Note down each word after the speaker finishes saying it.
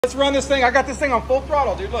Let's run this thing. I got this thing on full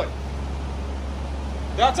throttle, dude. Look.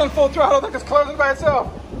 That's on full throttle. Look, it's closing by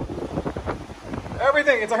itself.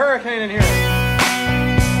 Everything. It's a hurricane in here.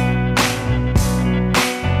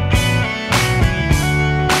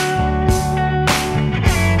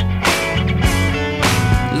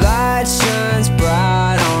 Light shines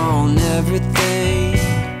bright on everything,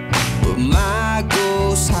 but my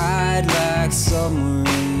ghosts hide like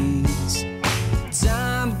submarines.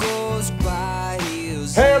 Time goes by.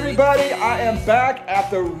 Hey everybody, I am back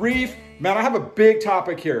at the Reef. Man, I have a big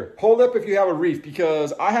topic here. Hold up if you have a Reef,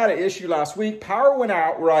 because I had an issue last week. Power went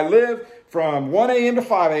out where I live from 1 a.m. to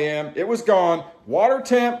 5 a.m. It was gone. Water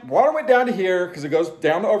went down to here because it goes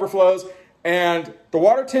down the overflows. And the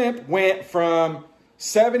water temp went from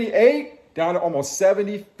 78 down to almost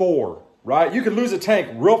 74, right? You could lose a tank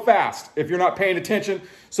real fast if you're not paying attention.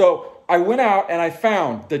 So I went out and I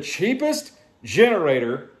found the cheapest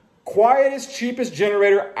generator, quietest, cheapest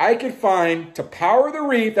generator I could find to power the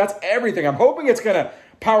Reef. That's everything. I'm hoping it's gonna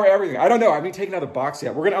power everything. I don't know. I haven't taken out the box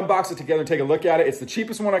yet. We're gonna unbox it together and take a look at it. It's the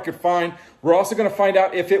cheapest one I could find. We're also gonna find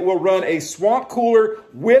out if it will run a swamp cooler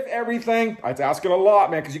with everything. It's asking a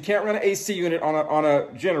lot, man, because you can't run an AC unit on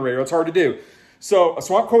a generator. It's hard to do. So a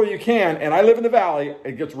swamp cooler you can, and I live in the valley.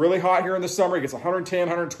 It gets really hot here in the summer. It gets 110,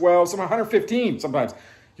 112, some 115 sometimes.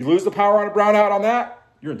 You lose the power on a brownout on that,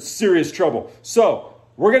 you're in serious trouble. So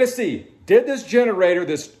we're gonna see, did this generator,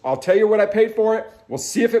 I'll tell you what I paid for it. We'll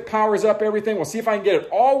see if it powers up everything. We'll see if I can get it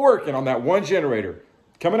all working on that one generator.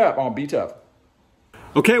 Coming up on BTUFF.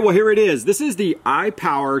 Okay, well here it is. This is the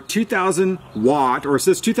iPower 2000 watt, or it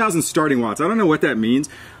says 2000 starting watts. I don't know what that means,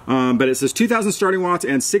 but it says 2000 starting watts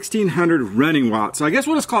and 1600 running watts. So I guess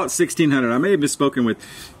we'll just call it 1600. I may have misspoken with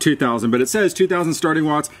 2000, but it says 2000 starting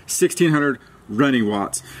watts, 1600 running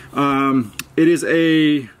watts. It is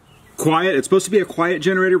it's supposed to be a quiet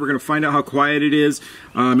generator. We're gonna find out how quiet it is.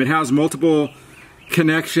 It has multiple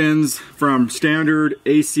connections from standard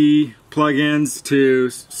AC plug-ins to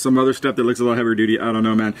some other stuff that looks a little heavier duty. I don't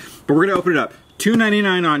know, man. But we're gonna open it up.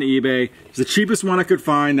 $2.99 on eBay. It's the cheapest one I could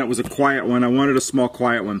find. That was a quiet one. I wanted a small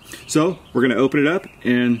quiet one. So we're gonna open it up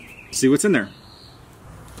and see what's in there.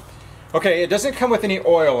 Okay, it doesn't come with any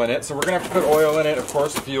oil in it, so we're gonna have to put oil in it, of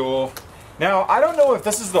course, fuel. Now, I don't know if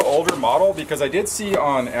this is the older model, because I did see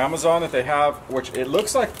on Amazon that they have, which it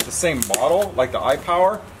looks like the same model, like the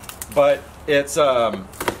iPower, but it's, it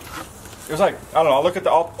was like, I don't know,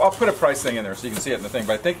 I'll put a price thing in there so you can see it in the thing,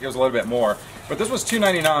 but I think it was a little bit more. But this was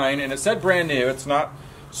 $2.99, and it said brand new. It's not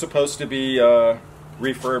supposed to be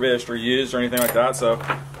refurbished or used or anything like that, so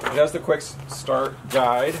it has the quick start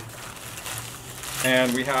guide,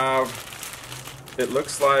 and we have, it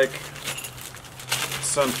looks like,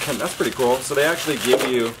 that's pretty cool. So they actually give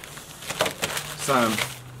you some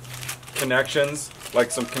connections,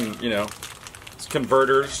 like some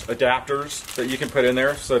converters, adapters that you can put in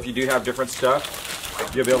there. So if you do have different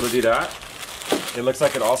stuff, you'll be able to do that. It looks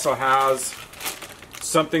like it also has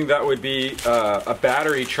something that would be a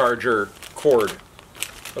battery charger cord.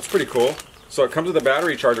 That's pretty cool. So it comes with a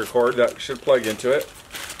battery charger cord that should plug into it.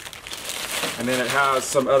 And then it has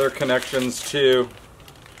some other connections to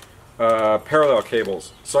parallel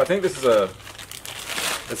cables. So I think this is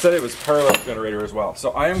it said it was parallel generator as well. So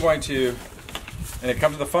I am going to, and it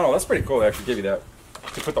comes with a funnel. That's pretty cool. They actually give you that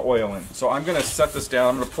to put the oil in. So I'm going to set this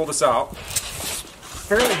down. I'm going to pull this out.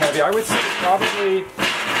 Fairly heavy. I would say probably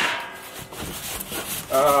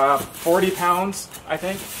 40 pounds, I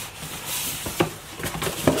think.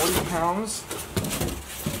 40 pounds.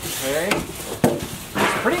 Okay. It's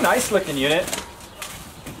a pretty nice looking unit.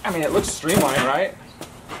 I mean, it looks streamlined, right?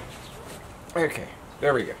 Okay,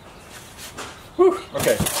 there we go. Whew.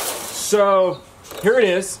 Okay, so here it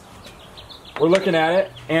is. We're looking at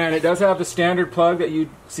it, and it does have the standard plug that you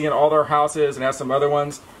see in all their houses, and has some other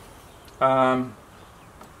ones.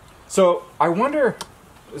 So I wonder,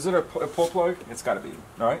 is it a pull plug? It's got to be,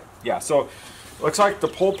 all right? Yeah. So it looks like the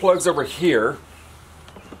pull plug's over here,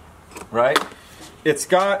 right? It's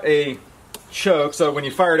got a choke, so when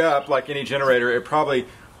you fire it up, like any generator,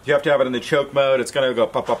 you have to have it in the choke mode. It's going to go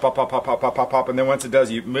pop, pop, pop, pop, pop, pop, pop, pop, pop, and then once it does,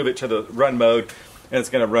 you move it to the run mode, and it's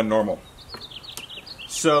going to run normal.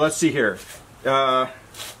 So let's see here. So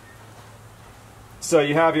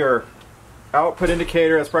you have your output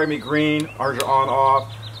indicator. That's probably going to be green. Ours are on,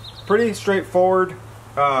 off. Pretty straightforward.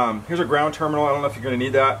 Here's a ground terminal. I don't know if you're going to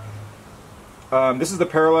need that. This is the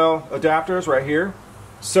parallel adapters right here.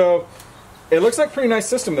 So it looks like a pretty nice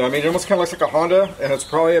system, though. I mean, it almost kind of looks like a Honda, and it's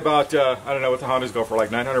probably about, I don't know what the Hondas go for,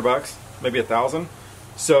 like 900 bucks, maybe 1,000.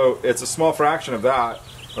 So it's a small fraction of that,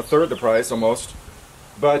 a third the price almost.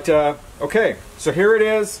 But, okay, so here it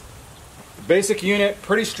is. Basic unit,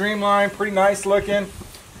 pretty streamlined, pretty nice looking.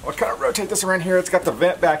 I'll kind of rotate this around here. It's got the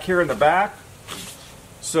vent back here in the back.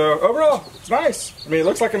 So overall, it's nice. I mean, it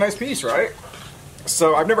looks like a nice piece, right?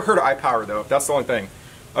 So I've never heard of iPower though. That's the only thing.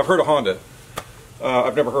 I've heard of Honda.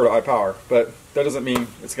 I've never heard of iPower, but that doesn't mean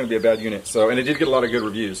it's going to be a bad unit. So, and it did get a lot of good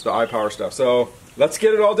reviews, the iPower stuff. So let's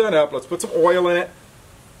get it all done up. Let's put some oil in it.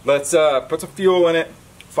 Let's put some fuel in it,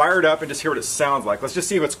 fire it up, and just hear what it sounds like. Let's just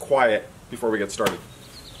see if it's quiet before we get started.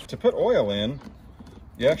 To put oil in,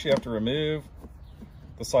 you actually have to remove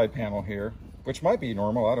the side panel here, which might be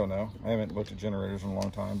normal. I don't know. I haven't looked at generators in a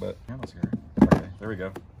long time, but panel's here. Okay, there we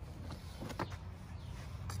go.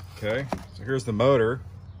 Okay, so here's the motor,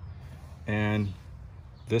 and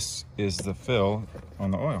this is the fill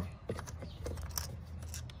on the oil.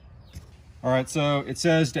 All right, so it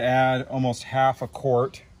says to add almost half a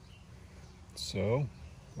quart. So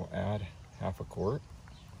we'll add half a quart.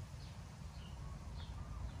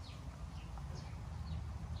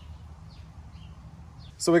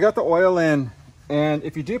 So we got the oil in, and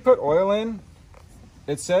if you do put oil in,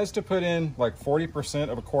 it says to put in like 40%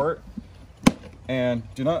 of a quart, and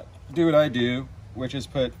do not do what I do, which is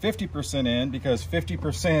put 50% in, because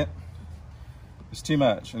 50% is too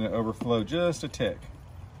much and it overflowed just a tick.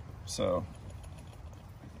 So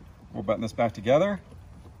we'll button this back together.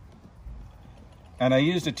 And I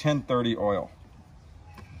used a 1030 oil.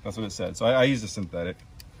 That's what it said. So I used a synthetic.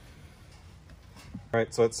 All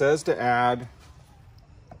right, so it says to add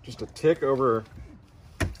just a tick over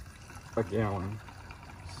a gallon.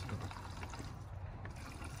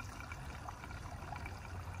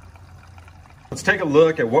 Let's take a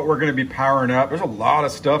look at what we're going to be powering up. There's a lot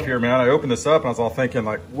of stuff here, man. I opened this up and I was all thinking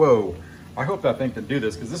like, whoa, I hope that thing can do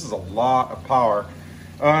this, because this is a lot of power.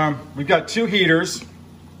 We've got 2 heaters,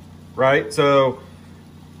 right? So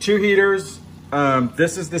 2 heaters.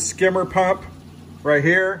 This is the skimmer pump right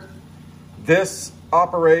here. This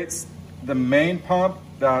operates the main pump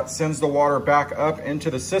that sends the water back up into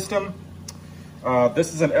the system.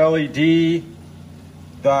 This is an LED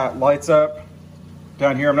that lights up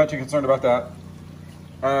down here. I'm not too concerned about that.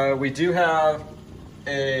 We do have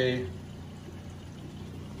a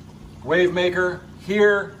wave maker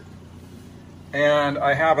here, and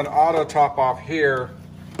I have an auto top off here,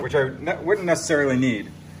 which I wouldn't necessarily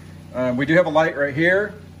need. We do have a light right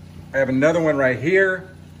here. I have another one right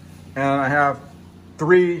here, and I have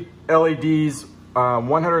 3 LEDs,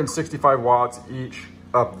 165 watts each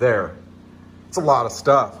up there. It's a lot of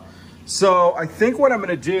stuff. So I think what I'm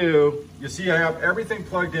gonna do, you see I have everything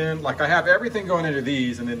plugged in, like I have everything going into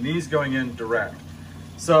these and then these going in direct.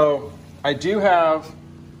 So I do have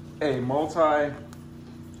a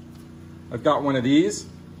I've got one of these,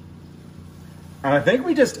 and I think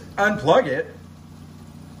we just unplug it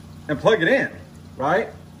and plug it in, right,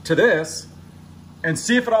 to this, and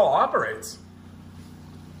see if it all operates.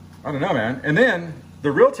 I don't know, man. And then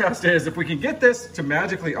the real test is if we can get this to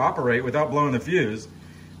magically operate without blowing the fuse,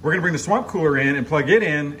 we're gonna bring the swamp cooler in and plug it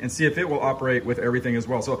in and see if it will operate with everything as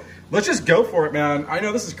well. So let's just go for it, man. I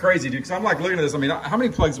know this is crazy, dude, because I'm like looking at this. I mean, how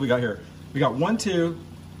many plugs do we got here? We got 1, 2,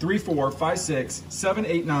 3, 4, 5, 6, 7,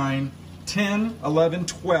 8, 9, 10, 11,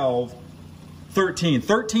 12, 13.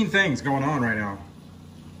 13 things going on right now.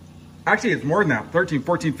 Actually, it's more than that. 13,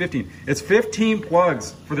 14, 15. It's 15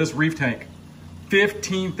 plugs for this Reef tank.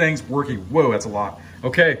 15 things working. Whoa, that's a lot.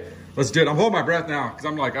 Okay, let's do it. I'm holding my breath now because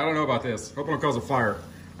I'm like, I don't know about this. Hope it don't cause a fire.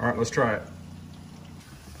 All right, let's try it.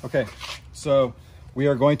 Okay, so we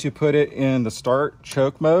are going to put it in the start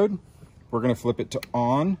choke mode. We're gonna flip it to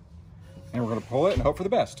on, and we're gonna pull it and hope for the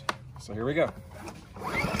best. So here we go.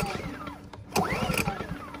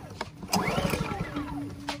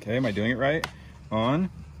 Okay, am I doing it right? On,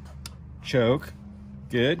 choke,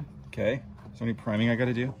 good. Okay, is there any priming I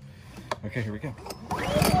gotta do? Okay, here we go. There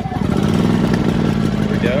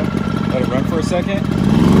we go. Let it run for a second.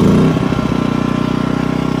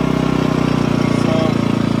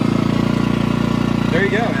 There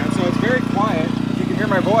you go, man. So it's very quiet. You can hear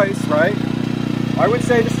my voice, right? I would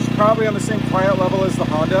say this is probably on the same quiet level as the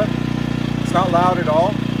Honda. It's not loud at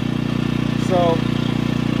all. So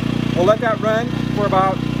we'll let that run for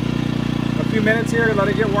about a few minutes here to let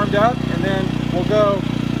it get warmed up, and then we'll go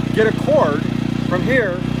get a cord from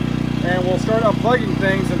here and we'll start unplugging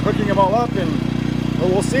things and hooking them all up, and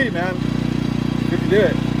we'll see, man. We can do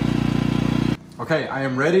it. Okay, I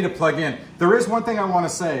am ready to plug in. There is one thing I want to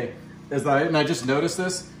say, is that, and I just noticed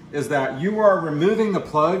this, is that you are removing the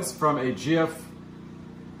plugs from a GFI,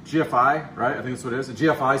 right? I think that's what it is, a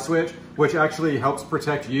GFI switch, which actually helps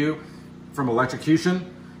protect you from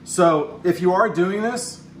electrocution. So if you are doing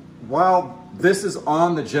this while this is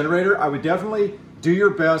on the generator, I would definitely do your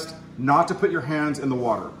best not to put your hands in the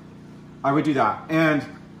water. I would do that. And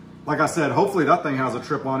like I said, hopefully that thing has a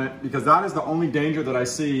trip on it, because that is the only danger that I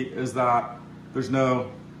see, is that there's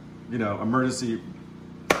no, you know, emergency,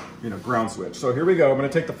 you know, ground switch. So here we go. I'm going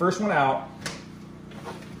to take the first one out.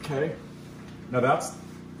 Okay. Now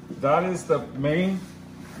that is the main,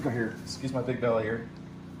 go here, excuse my big belly here.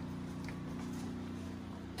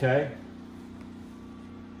 Okay.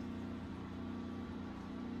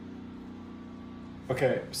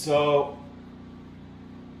 Okay, so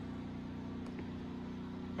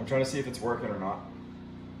I'm trying to see if it's working or not.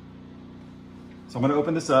 So I'm gonna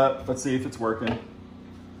open this up. Let's see if it's working.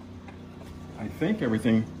 I think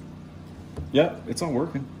everything, yeah, it's all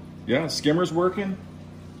working. Yeah, skimmer's working.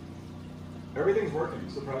 Everything's working,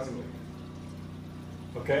 surprisingly.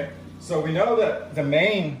 Okay, so we know that the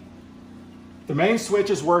main switch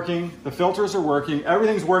is working, the filters are working,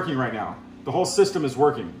 everything's working right now. The whole system is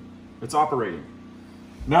working, it's operating.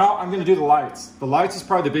 Now I'm gonna do the lights. The lights is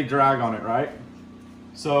probably the big drag on it, right?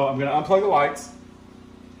 So I'm gonna unplug the lights.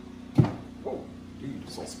 Whoa, dude,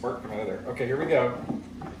 just a little spark coming out of there. Okay, here we go.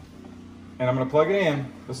 And I'm gonna plug it in.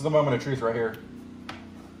 This is the moment of truth right here.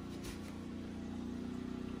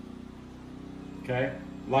 Okay,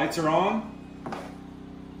 lights are on.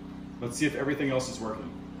 Let's see if everything else is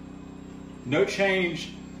working. No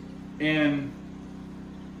change in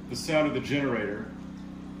the sound of the generator.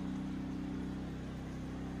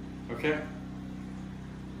 Okay.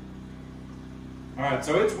 All right,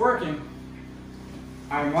 so it's working.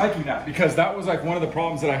 I'm liking that, because that was like one of the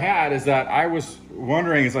problems that I had, is that I was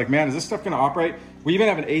wondering, it's like, man, is this stuff gonna operate? We even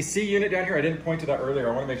have an AC unit down here. I didn't point to that earlier.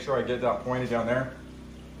 I wanna make sure I get that pointed down there.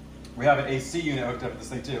 We have an AC unit hooked up to this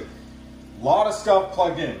thing too. A lot of stuff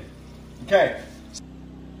plugged in. Okay.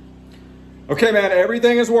 Okay, man,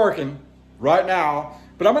 everything is working right now,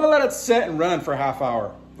 but I'm gonna let it sit and run for a half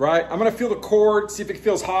hour, right? I'm gonna feel the cord, see if it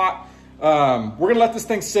feels hot. We're gonna let this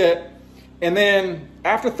thing sit, and then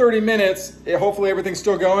after 30 minutes, hopefully everything's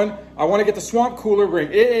still going. I wanna get the swamp cooler, bring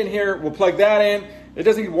it in here, we'll plug that in. It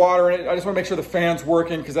doesn't need water in it. I just wanna make sure the fan's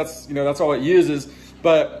working, because that's, you know, that's all it uses.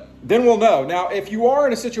 But then we'll know. Now, if you are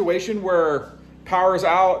in a situation where power is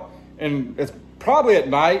out, and it's probably at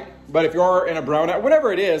night, but if you are in a brownout,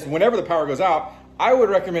 whatever it is, whenever the power goes out, I would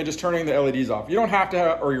recommend just turning the LEDs off. You don't have to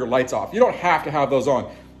have, or your lights off. You don't have to have those on.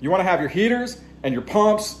 You wanna have your heaters and your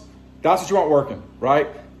pumps. That's what you want working, right?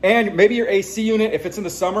 And maybe your AC unit, if it's in the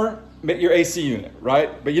summer, your AC unit,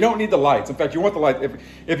 right? But you don't need the lights. In fact, you want the light.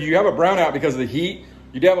 If you have a brownout because of the heat,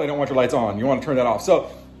 you definitely don't want your lights on. You wanna turn that off. So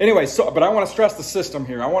anyway, but I wanna stress the system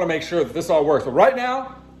here. I wanna make sure that this all works. But right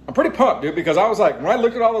now, I'm pretty pumped, dude, because I was like, when I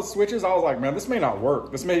looked at all those switches, I was like, man, this may not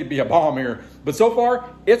work. This may be a bomb here. But so far,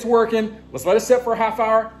 it's working. Let's let it sit for a half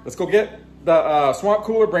hour. Let's go get the swamp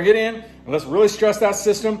cooler, bring it in, and let's really stress that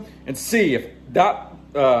system and see if that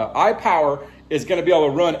iPower is gonna be able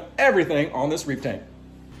to run everything on this reef tank.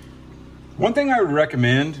 One thing I would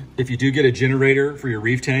recommend, if you do get a generator for your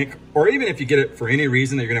reef tank, or even if you get it for any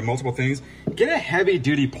reason that you're gonna have multiple things, get a heavy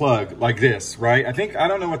duty plug like this, right? I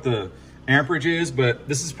don't know what the amperage is, but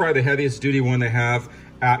this is probably the heaviest duty one they have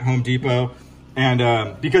at Home Depot.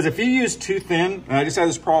 And because if you use too thin, and I just had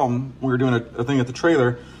this problem when we were doing a thing at the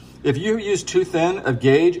trailer, if you use too thin of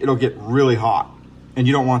gauge, it'll get really hot, and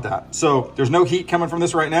you don't want that. So there's no heat coming from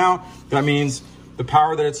this right now. That means the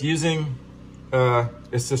power that it's using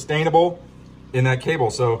is sustainable in that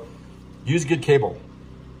cable. So use good cable.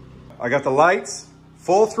 I got the lights,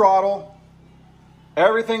 full throttle,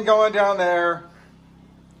 everything going down there.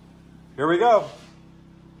 Here we go.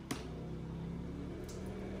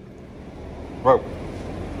 Whoa.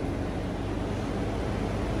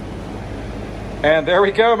 And there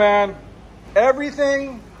we go, man.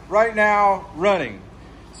 Everything right now running.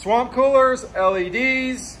 Swamp coolers,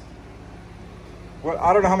 LEDs. Well,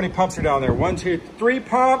 I don't know how many pumps are down there. 1, 2, 3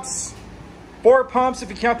 pumps. 4 pumps if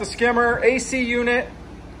you count the skimmer. AC unit.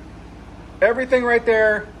 Everything right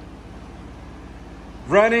there.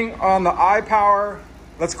 Running on the iPower.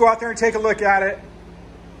 Let's go out there and take a look at it.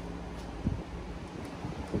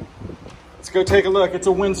 Let's go take a look. It's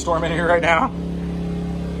a windstorm in here right now.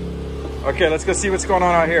 Okay, let's go see what's going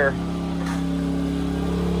on out here.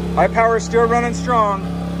 iPower is still running strong.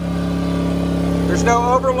 There's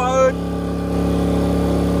no overload.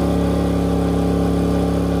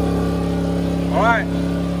 All right,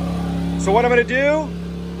 so what I'm gonna do,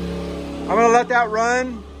 I'm gonna let that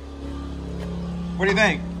run. What do you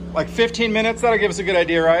think? Like 15 minutes, that'll give us a good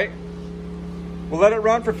idea, right? We'll let it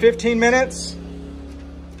run for 15 minutes.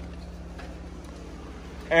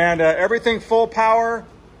 And everything full power.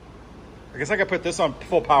 I guess I could put this on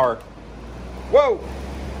full power. Whoa.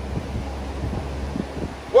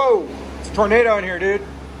 Whoa, it's a tornado in here, dude.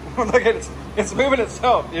 Look at it, it's moving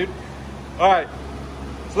itself, dude. All right,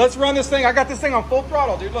 So let's run this thing. I got this thing on full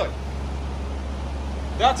throttle, dude, look.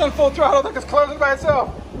 That's on full throttle, look, it's closing by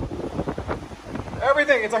itself.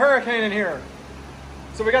 Everything, it's a hurricane in here.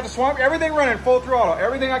 So we got the swamp, everything running full throttle,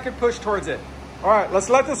 everything I could push towards it. All right, let's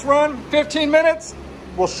let this run 15 minutes.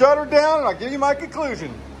 We'll shut her down and I'll give you my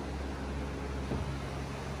conclusion.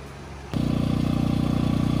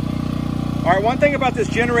 All right, one thing about this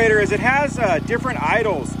generator is it has different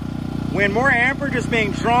idles. When more amperage is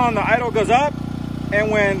being drawn, the idle goes up,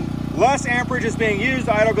 and when less amperage is being used,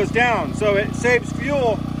 the idle goes down. So it saves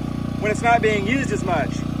fuel when it's not being used as much.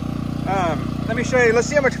 Let me show you, let's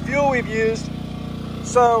see how much fuel we've used.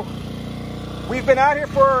 So we've been out here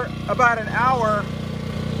for about an hour.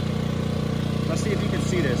 Let's see if you can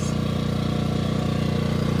see this.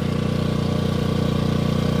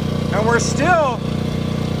 And we're still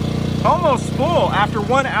almost full after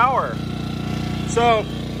 1 hour. So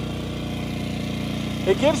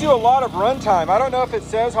it gives you a lot of run time. I don't know if it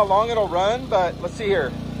says how long it'll run, but let's see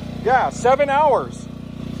here. Yeah, 7 hours.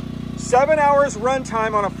 7 hours run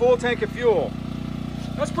time on a full tank of fuel.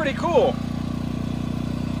 That's pretty cool.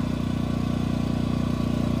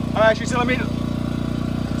 Actually, so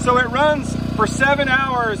it runs for 7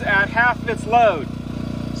 hours at half of its load.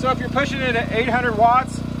 So if you're pushing it at 800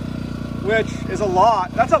 watts, which is a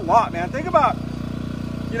lot, that's a lot, man. Think about,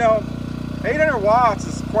 800 watts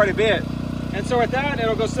is quite a bit. And so at that,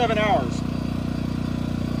 it'll go 7 hours.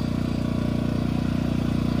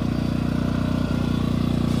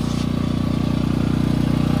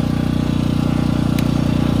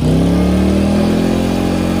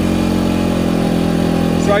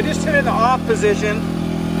 So I just hit it in the off position.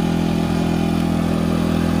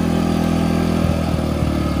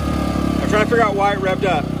 I'm trying to figure out why it revved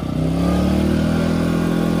up.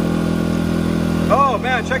 Oh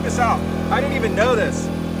man, check this out. I didn't even know this.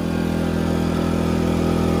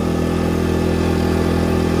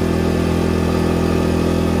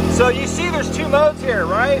 So you see there's two modes here,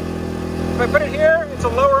 right? If I put it here, it's a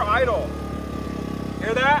lower idle.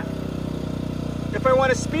 Hear that? If I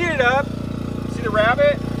want to speed it up, see the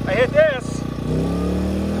rabbit? I hit this.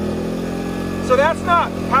 So that's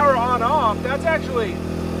not power on off, that's actually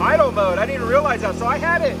idle mode. I didn't even realize that. So I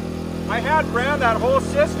had ran that whole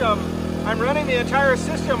system. I'm running the entire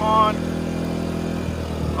system on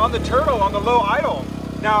the Turtle, on the low idle.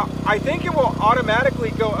 Now, I think it will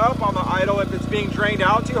automatically go up on the idle if it's being drained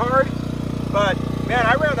out too hard. But man,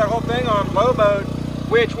 I ran that whole thing on low mode,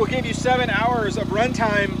 which will give you 7 hours of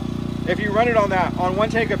runtime if you run it on one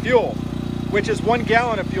tank of fuel, which is 1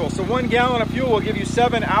 gallon of fuel. So 1 gallon of fuel will give you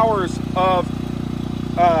 7 hours of,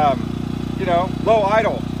 low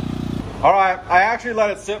idle. All right, I actually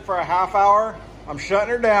let it sit for a half hour. I'm shutting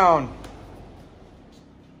her down.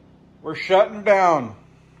 We're shutting down.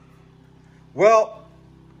 Well,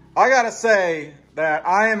 I gotta say that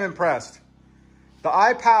I am impressed. The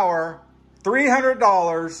iPower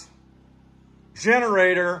 $300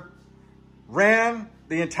 generator ran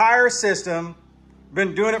the entire system.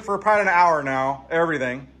 Been doing it for about an hour now,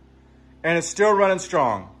 everything, and it's still running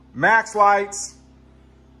strong. Max lights,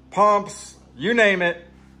 pumps, you name it.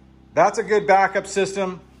 That's a good backup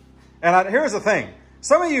system. And here's the thing.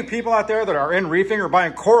 Some of you people out there that are in reefing are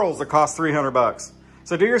buying corals that cost 300 bucks.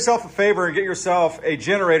 So do yourself a favor and get yourself a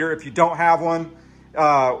generator if you don't have one.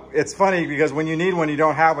 It's funny because when you need one, you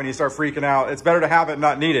don't have one, you start freaking out. It's better to have it and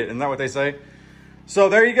not need it. Isn't that what they say? So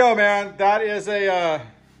there you go, man. That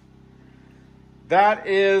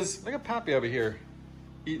is, look at Pappy over here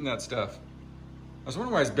eating that stuff. I was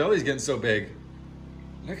wondering why his belly's getting so big.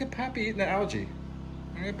 Look at Pappy eating the algae.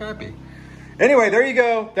 Look at Pappy. Anyway, there you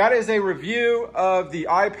go. That is a review of the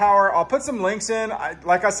iPower. I'll put some links in.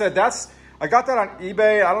 Like I said, I got that on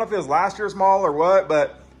eBay. I don't know if it was last year's model or what,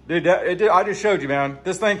 but dude, I just showed you, man.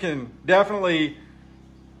 This thing can definitely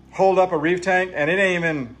hold up a reef tank, and it ain't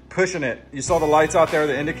even pushing it. You saw the lights out there,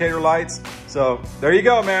 the indicator lights. So there you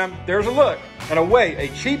go, man. There's a look and a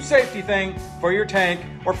cheap safety thing for your tank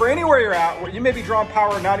or for anywhere you're at where you may be drawing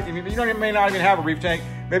power, you may not even have a reef tank.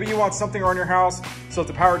 Maybe you want something on your house, so if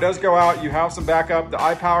the power does go out, you have some backup. The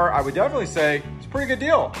iPower, I would definitely say, it's a pretty good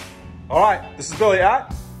deal. All right, this is Billy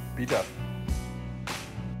at BTUFF.